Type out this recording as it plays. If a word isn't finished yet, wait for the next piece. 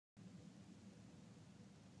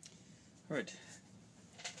Alright,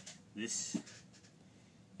 this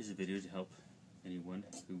is a video to help anyone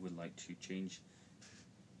who would like to change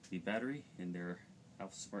the battery in their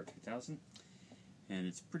Alphasmart 3000, and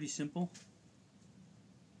it's pretty simple.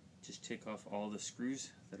 Just take off all the screws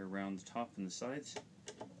that are around the top and the sides.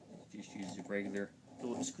 Just use a regular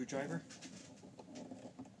Phillips screwdriver.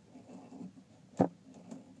 And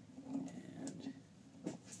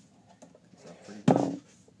comes out pretty well,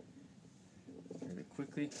 fairly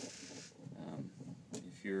quickly.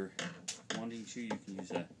 If you're wanting to, you can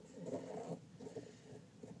use a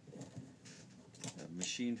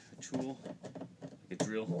machine tool, like a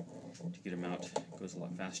drill, to get them out. It goes a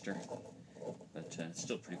lot faster, but it's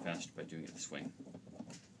still pretty fast by doing it this way.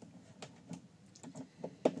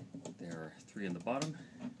 There are 3 on the bottom,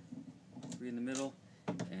 3 in the middle,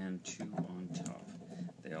 and 2 on top.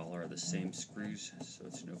 They all are the same screws, so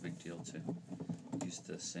it's no big deal to use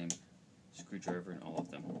the same screwdriver in all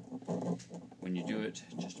of them. When you do it,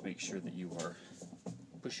 just make sure that you are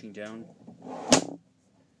pushing down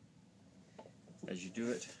as you do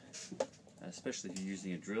it, especially if you're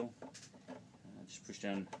using a drill. Just push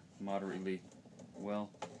down moderately well,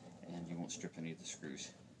 and you won't strip any of the screws.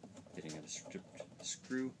 Getting at a stripped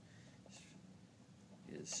screw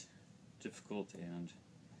is difficult and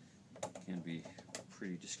can be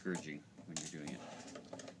pretty discouraging when you're doing it.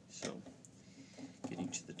 So, getting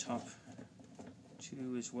to the top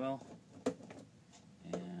 2 as well,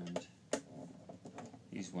 and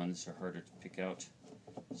these ones are harder to pick out,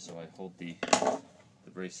 so I hold the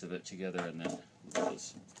brace of it together and then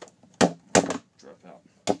those drop out.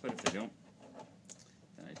 But if they don't,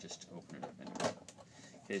 then I just open it up anyway.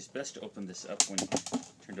 Okay, it's best to open this up when you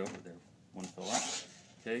turn it over. There, one fell out.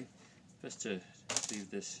 Okay, best to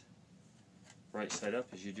leave this right side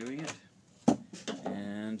up as you're doing it,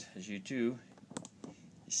 and as you do,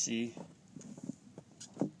 you see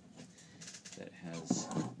that it has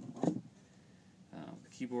the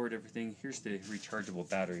keyboard, everything. Here's the rechargeable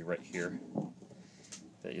battery right here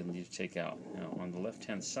that you'll need to take out. Now on the left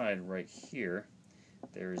hand side right here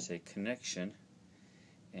there is a connection,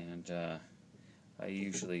 and I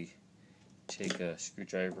usually take a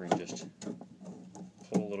screwdriver and just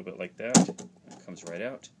pull a little bit like that. It comes right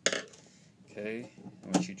out. Okay,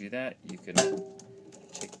 and once you do that, you can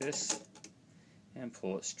take this and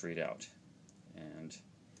pull it straight out. And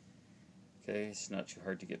okay, it's not too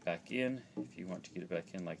hard to get back in. If you want to get it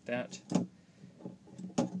back in like that,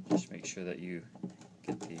 just make sure that you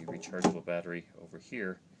get the rechargeable battery over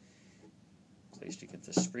here placed against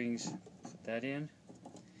the springs. Put that in.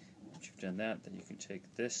 Once you've done that, then you can take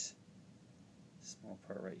this small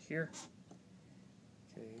part right here,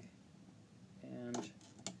 okay, and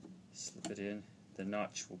slip it in. The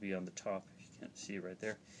notch will be on the top. If you can't see it right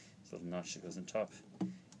there, it's a little notch that goes on top,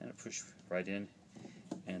 and it push right in.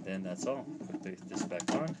 And then that's all. Put this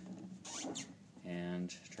back on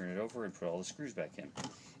and turn it over and put all the screws back in.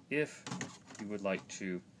 If you would like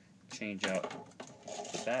to change out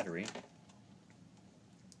the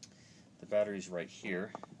battery's right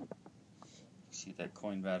here. You see that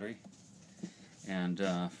coin battery, and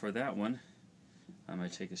for that one I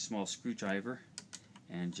might take a small screwdriver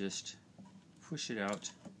and just push it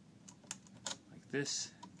out like this.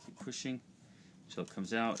 Keep pushing until it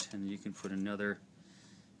comes out, and then you can put another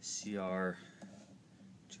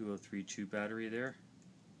CR2032 battery there,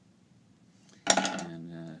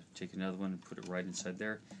 and take another one and put it right inside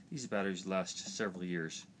there. These batteries last several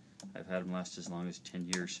years. I've had them last as long as 10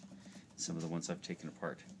 years, some of the ones I've taken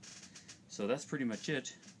apart. So that's pretty much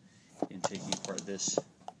it in taking apart this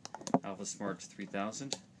Alphasmart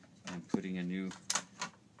 3000 and putting a new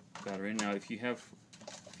battery in. Now if you have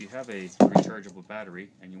a rechargeable battery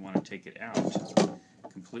and you want to take it out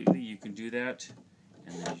completely, you can do that,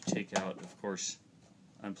 and then you take out, of course,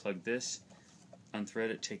 unplug this, unthread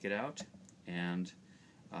it, take it out, and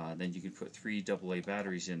then you can put 3 AA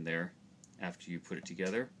batteries in there after you put it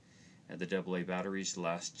together. And the AA batteries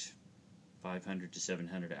last 500 to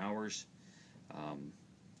 700 hours,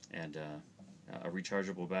 and a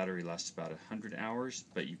rechargeable battery lasts about 100 hours,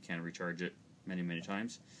 but you can recharge it many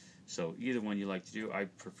times. So either one you like to do. I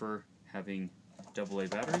prefer having AA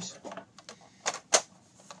batteries,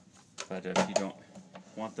 but if you don't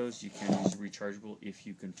want those, you can use a rechargeable if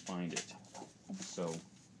you can find it. So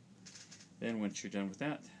then once you're done with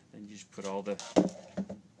that, then you just put all the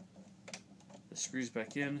screws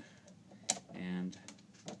back in and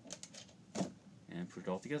put it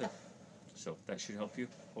all together. So that should help you,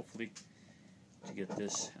 hopefully, to get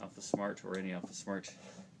this Alphasmart or any Alphasmart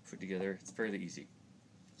put together. It's fairly easy.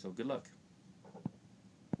 So good luck.